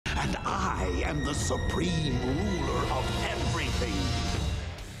and I am the supreme ruler of everything.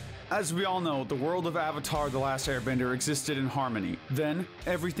 As we all know, the world of Avatar: The Last Airbender existed in harmony. Then,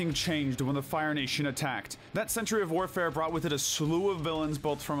 everything changed when the Fire Nation attacked. That century of warfare brought with it a slew of villains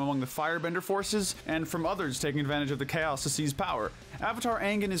both from among the firebender forces and from others taking advantage of the chaos to seize power. Avatar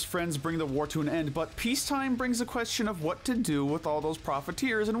Aang and his friends bring the war to an end, but peacetime brings a question of what to do with all those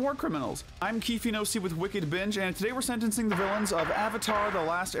profiteers and war criminals. I'm Kristijan with Wicked Binge, and today we're sentencing the villains of Avatar: The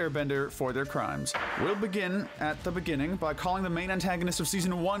Last Airbender for their crimes. We'll begin at the beginning by calling the main antagonist of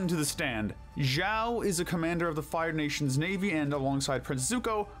Season 1 to the stand. Zhao is a commander of the Fire Nation's navy and, alongside Prince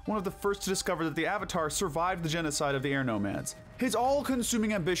Zuko, one of the first to discover that the Avatar survived the genocide of the air nomads. His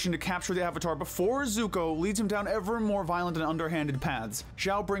all-consuming ambition to capture the Avatar before Zuko leads him down ever more violent and underhanded paths.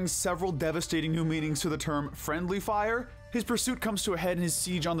 Zhao brings several devastating new meanings to the term friendly fire. His pursuit comes to a head in his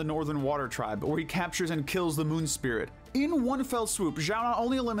siege on the Northern Water Tribe, where he captures and kills the Moon Spirit. In one fell swoop, Zhao not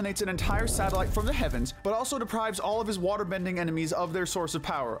only eliminates an entire satellite from the heavens, but also deprives all of his waterbending enemies of their source of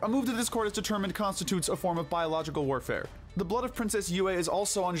power, a move that this court has determined constitutes a form of biological warfare. The blood of Princess Yue is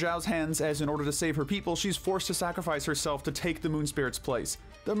also on Zhao's hands, as in order to save her people, she's forced to sacrifice herself to take the Moon Spirit's place.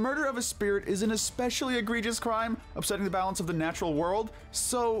 The murder of a spirit is an especially egregious crime, upsetting the balance of the natural world,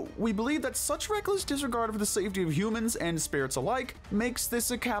 so we believe that such reckless disregard for the safety of humans and spirits alike makes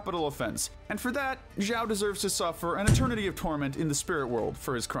this a capital offense. And for that, Zhao deserves to suffer an eternity of torment in the spirit world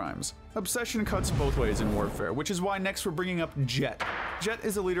for his crimes. Obsession cuts both ways in warfare, which is why next we're bringing up Jet. Jet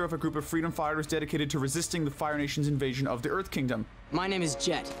is the leader of a group of freedom fighters dedicated to resisting the Fire Nation's invasion of the Earth Kingdom. My name is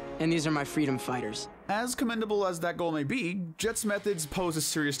Jet, and these are my freedom fighters. As commendable as that goal may be, Jet's methods pose a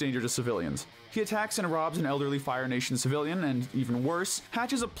serious danger to civilians. He attacks and robs an elderly Fire Nation civilian, and even worse,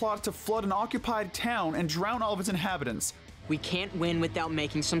 hatches a plot to flood an occupied town and drown all of its inhabitants. We can't win without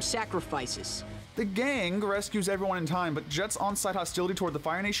making some sacrifices. The gang rescues everyone in time, but Jet's on-site hostility toward the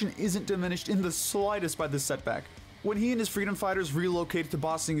Fire Nation isn't diminished in the slightest by this setback. When he and his freedom fighters relocate to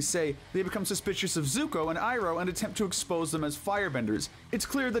Ba Sing Se, they become suspicious of Zuko and Iroh and attempt to expose them as firebenders. It's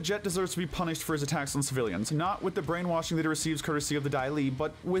clear that Jet deserves to be punished for his attacks on civilians, not with the brainwashing that he receives courtesy of the Dai Li,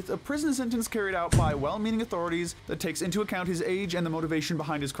 but with a prison sentence carried out by well-meaning authorities that takes into account his age and the motivation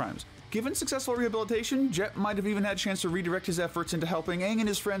behind his crimes. Given successful rehabilitation, Jet might have even had a chance to redirect his efforts into helping Aang and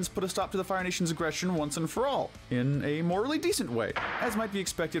his friends put a stop to the Fire Nation's aggression once and for all, in a morally decent way. As might be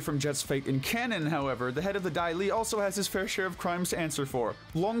expected from Jet's fate in canon, however, the head of the Dai Li also has his fair share of crimes to answer for.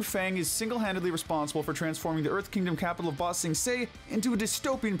 Long Feng is single-handedly responsible for transforming the Earth Kingdom capital of Ba Sing Se into a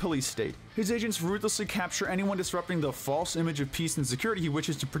dystopian police state. His agents ruthlessly capture anyone disrupting the false image of peace and security he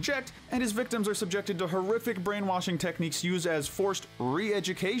wishes to project, and his victims are subjected to horrific brainwashing techniques used as forced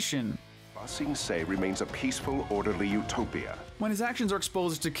re-education. Ba Sing Se remains a peaceful, orderly utopia. When his actions are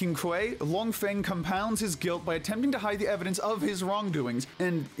exposed to King Kui, Long Feng compounds his guilt by attempting to hide the evidence of his wrongdoings,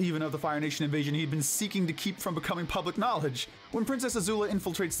 and even of the Fire Nation invasion he'd been seeking to keep from becoming public knowledge. When Princess Azula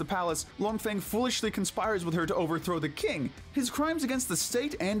infiltrates the palace, Long Feng foolishly conspires with her to overthrow the king. His crimes against the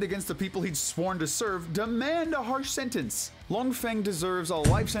state and against the people he'd sworn to serve demand a harsh sentence. Long Feng deserves a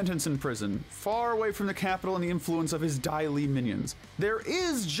life sentence in prison, far away from the capital and the influence of his Dai Li minions. There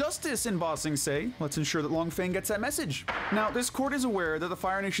is justice in Ba Sing Se. Let's ensure that Long Feng gets that message. Now, this court is aware that the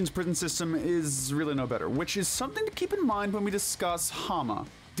Fire Nation's prison system is really no better, which is something to keep in mind when we discuss Hama.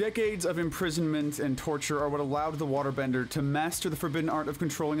 Decades of imprisonment and torture are what allowed the waterbender to master the forbidden art of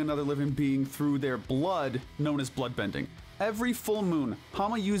controlling another living being through their blood, known as bloodbending. Every full moon,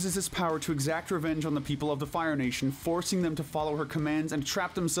 Hama uses this power to exact revenge on the people of the Fire Nation, forcing them to follow her commands and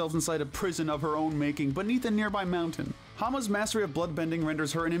trap themselves inside a prison of her own making beneath a nearby mountain. Hama's mastery of bloodbending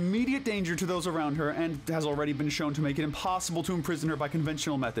renders her an immediate danger to those around her and has already been shown to make it impossible to imprison her by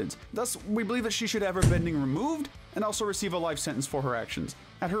conventional methods. Thus, we believe that she should have her bending removed and also receive a life sentence for her actions.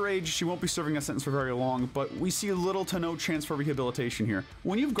 At her age, she won't be serving a sentence for very long, but we see little to no chance for rehabilitation here.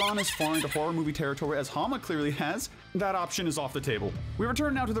 When you've gone as far into horror movie territory as Hama clearly has, that option is off the table. We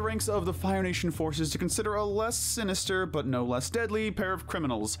return now to the ranks of the Fire Nation forces to consider a less sinister, but no less deadly, pair of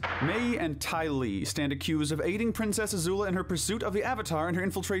criminals. Mei and Tai Li stand accused of aiding Princess Azula in her pursuit of the Avatar and her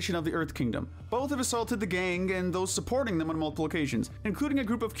infiltration of the Earth Kingdom. Both have assaulted the gang and those supporting them on multiple occasions, including a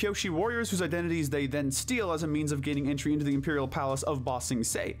group of Kyoshi warriors whose identities they then steal as a means of gaining entry into the Imperial Palace of Ba Sing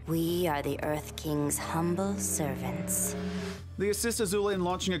Se. We are the Earth King's humble servants. They assist Azula in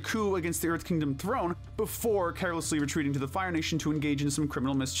launching a coup against the Earth Kingdom throne before carelessly retreating to the Fire Nation to engage in some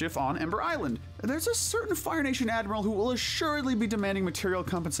criminal mischief on Ember Island. There's a certain Fire Nation admiral who will assuredly be demanding material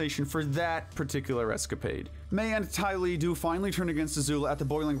compensation for that particular escapade. Mei and Tai Li do finally turn against Azula at the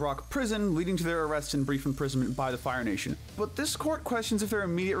Boiling Rock prison, leading to their arrest and brief imprisonment by the Fire Nation. But this court questions if their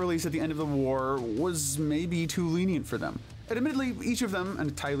immediate release at the end of the war was maybe too lenient for them. Admittedly, each of them,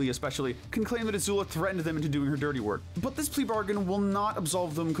 and Ty Lee especially, can claim that Azula threatened them into doing her dirty work, but this plea bargain will not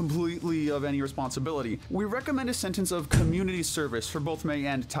absolve them completely of any responsibility. We recommend a sentence of community service for both May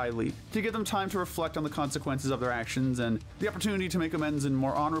and Ty Lee, to give them time to reflect on the consequences of their actions and the opportunity to make amends in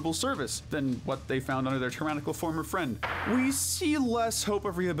more honorable service than what they found under their tyrannical former friend. We see less hope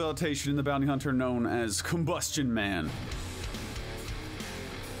of rehabilitation in the bounty hunter known as Combustion Man.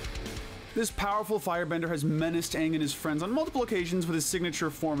 This powerful firebender has menaced Aang and his friends on multiple occasions with his signature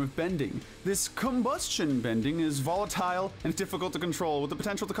form of bending. This combustion bending is volatile and difficult to control, with the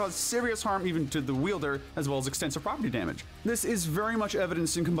potential to cause serious harm even to the wielder, as well as extensive property damage. This is very much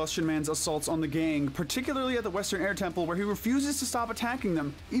evidenced in Combustion Man's assaults on the gang, particularly at the Western Air Temple, where he refuses to stop attacking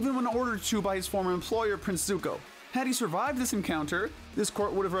them, even when ordered to by his former employer, Prince Zuko. Had he survived this encounter, this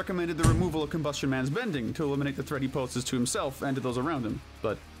court would have recommended the removal of Combustion Man's bending to eliminate the threat he poses to himself and to those around him.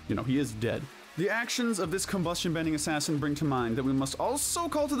 But he is dead. The actions of this combustion-bending assassin bring to mind that we must also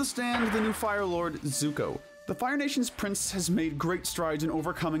call to the stand the new Fire Lord, Zuko. The Fire Nation's prince has made great strides in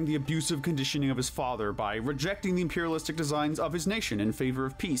overcoming the abusive conditioning of his father by rejecting the imperialistic designs of his nation in favor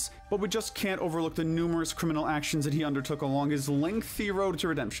of peace, but we just can't overlook the numerous criminal actions that he undertook along his lengthy road to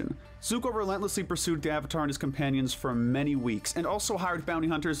redemption. Zuko relentlessly pursued the Avatar and his companions for many weeks, and also hired bounty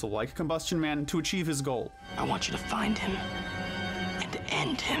hunters like Combustion Man to achieve his goal. I want you to find him and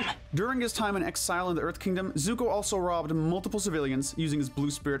end him. During his time in exile in the Earth Kingdom, Zuko also robbed multiple civilians, using his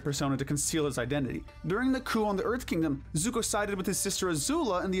Blue Spirit persona to conceal his identity. During the coup on the Earth Kingdom, Zuko sided with his sister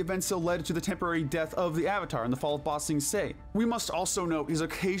Azula, and the events that led to the temporary death of the Avatar and the fall of Ba Sing Se. We must also note his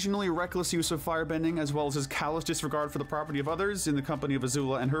occasionally reckless use of firebending, as well as his callous disregard for the property of others in the company of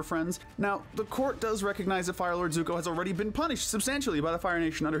Azula and her friends. Now, the court does recognize that Fire Lord Zuko has already been punished substantially by the Fire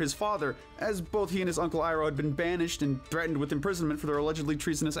Nation under his father, as both he and his uncle Iroh had been banished and threatened with imprisonment for their allegedly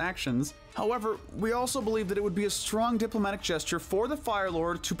treasonous actions. However, we also believe that it would be a strong diplomatic gesture for the Fire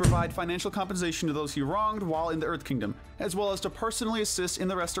Lord to provide financial compensation to those he wronged while in the Earth Kingdom, as well as to personally assist in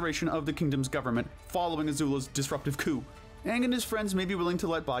the restoration of the kingdom's government following Azula's disruptive coup. Aang and his friends may be willing to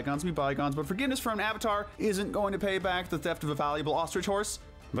let bygones be bygones, but forgiveness from an Avatar isn't going to pay back the theft of a valuable ostrich horse.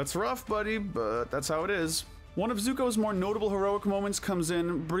 That's rough, buddy, but that's how it is. One of Zuko's more notable heroic moments comes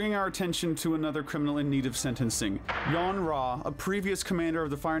in, bringing our attention to another criminal in need of sentencing. Yon-Ra, a previous commander of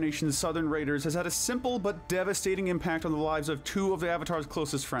the Fire Nation's Southern Raiders, has had a simple but devastating impact on the lives of two of the Avatar's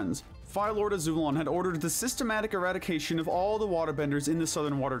closest friends. Fire Lord Azulon had ordered the systematic eradication of all the waterbenders in the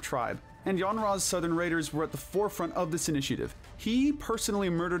Southern Water Tribe, and Yon-Ra's Southern Raiders were at the forefront of this initiative. He personally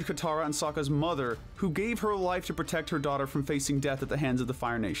murdered Katara and Sokka's mother, who gave her life to protect her daughter from facing death at the hands of the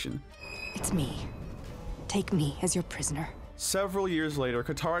Fire Nation. It's me. Take me as your prisoner. Several years later,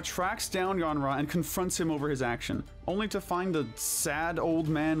 Katara tracks down Yon-Ra and confronts him over his action, only to find the sad old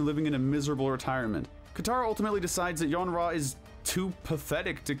man living in a miserable retirement. Katara ultimately decides that Yon-Ra is too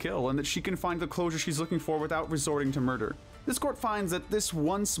pathetic to kill, and that she can find the closure she's looking for without resorting to murder. This court finds that this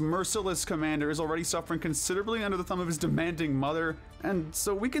once merciless commander is already suffering considerably under the thumb of his demanding mother, and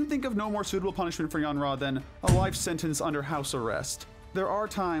so we can think of no more suitable punishment for Yon-Ra than a life sentence under house arrest. There are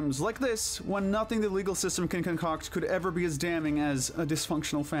times like this when nothing the legal system can concoct could ever be as damning as a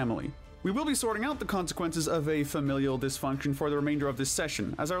dysfunctional family. We will be sorting out the consequences of a familial dysfunction for the remainder of this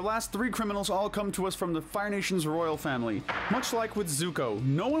session, as our last three criminals all come to us from the Fire Nation's royal family. Much like with Zuko,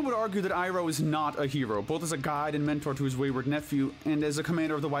 no one would argue that Iroh is not a hero, both as a guide and mentor to his wayward nephew, and as a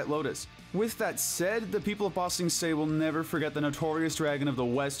commander of the White Lotus. With that said, the people of Ba Sing Se will never forget the notorious dragon of the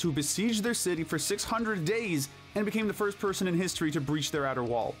West who besieged their city for 600 days and became the first person in history to breach their outer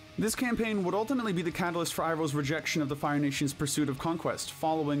wall. This campaign would ultimately be the catalyst for Iroh's rejection of the Fire Nation's pursuit of conquest,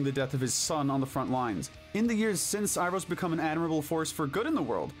 following the death of his son on the front lines. In the years since, Iroh's become an admirable force for good in the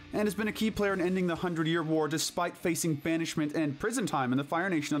world, and has been a key player in ending the 100-Year War despite facing banishment and prison time in the Fire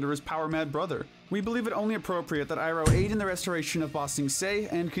Nation under his power-mad brother. We believe it only appropriate that Iroh aid in the restoration of Ba Sing Se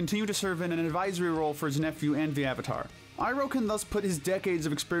and continue to serve in an advisory role for his nephew and the Avatar. Iroh can thus put his decades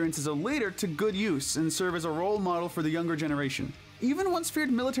of experience as a leader to good use and serve as a role model for the younger generation. Even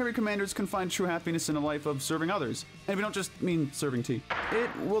once-feared military commanders can find true happiness in a life of serving others. And we don't just mean serving tea. It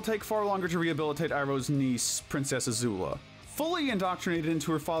will take far longer to rehabilitate Iroh's niece, Princess Azula. Fully indoctrinated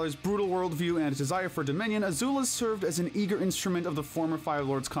into her father's brutal worldview and desire for dominion, Azula served as an eager instrument of the former Fire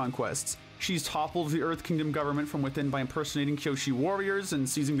Lord's conquests. She's toppled the Earth Kingdom government from within by impersonating Kyoshi warriors and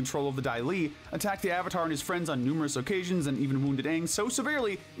seizing control of the Dai Li, attacked the Avatar and his friends on numerous occasions, and even wounded Aang so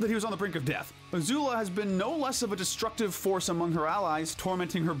severely that he was on the brink of death. Azula has been no less of a destructive force among her allies,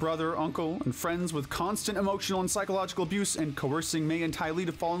 tormenting her brother, uncle, and friends with constant emotional and psychological abuse and coercing Mei and Ty Lee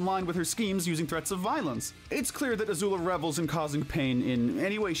to fall in line with her schemes using threats of violence. It's clear that Azula revels in causing pain in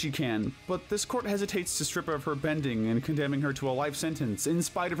any way she can, but this court hesitates to strip her of her bending and condemning her to a life sentence in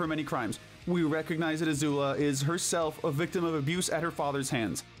spite of her many crimes. We recognize that Azula is herself a victim of abuse at her father's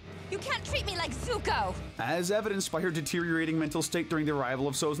hands. You can't treat me like Zuko! As evidenced by her deteriorating mental state during the arrival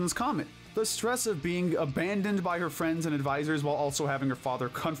of Sozin's comet. The stress of being abandoned by her friends and advisors while also having her father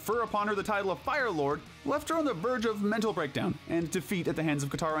confer upon her the title of Fire Lord left her on the verge of mental breakdown, and defeat at the hands of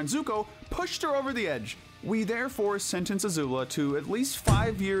Katara and Zuko pushed her over the edge. We therefore sentence Azula to at least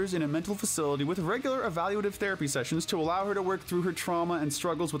 5 years in a mental facility with regular evaluative therapy sessions to allow her to work through her trauma and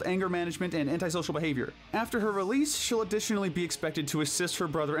struggles with anger management and antisocial behavior. After her release, she'll additionally be expected to assist her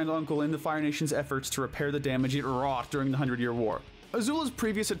brother and uncle in the Fire Nation's efforts to repair the damage it wrought during the 100-Year War. Azula's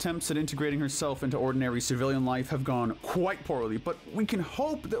previous attempts at integrating herself into ordinary civilian life have gone quite poorly, but we can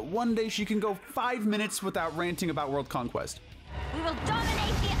hope that one day she can go 5 minutes without ranting about world conquest. We will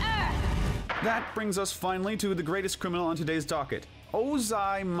dominate the Earth! That brings us finally to the greatest criminal on today's docket.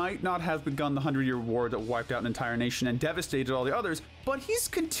 Ozai might not have begun the 100-Year War that wiped out an entire nation and devastated all the others, but he's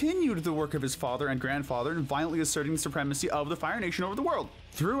continued the work of his father and grandfather in violently asserting the supremacy of the Fire Nation over the world.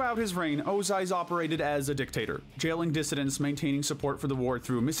 Throughout his reign, Ozai's operated as a dictator, jailing dissidents, maintaining support for the war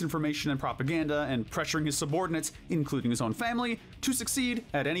through misinformation and propaganda, and pressuring his subordinates, including his own family, to succeed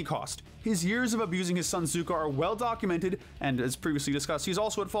at any cost. His years of abusing his son Zuko are well documented, and as previously discussed, he's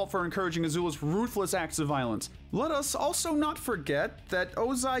also at fault for encouraging Azula's ruthless acts of violence. Let us also not forget that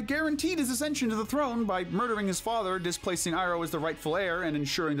Ozai guaranteed his ascension to the throne by murdering his father, displacing Iroh as the rightful heir, and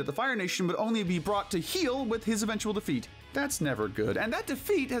ensuring that the Fire Nation would only be brought to heel with his eventual defeat. That's never good, and that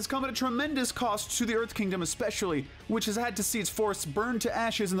defeat has come at a tremendous cost to the Earth Kingdom especially, which has had to see its forests burned to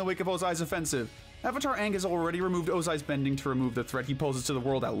ashes in the wake of Ozai's offensive. Avatar Aang has already removed Ozai's bending to remove the threat he poses to the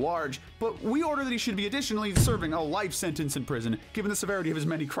world at large, but we order that he should be additionally serving a life sentence in prison, given the severity of his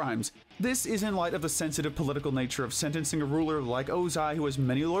many crimes. This is in light of the sensitive political nature of sentencing a ruler like Ozai, who has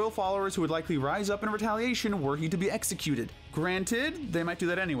many loyal followers who would likely rise up in retaliation were he to be executed. Granted, they might do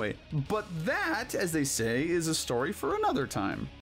that anyway, but that, as they say, is a story for another time.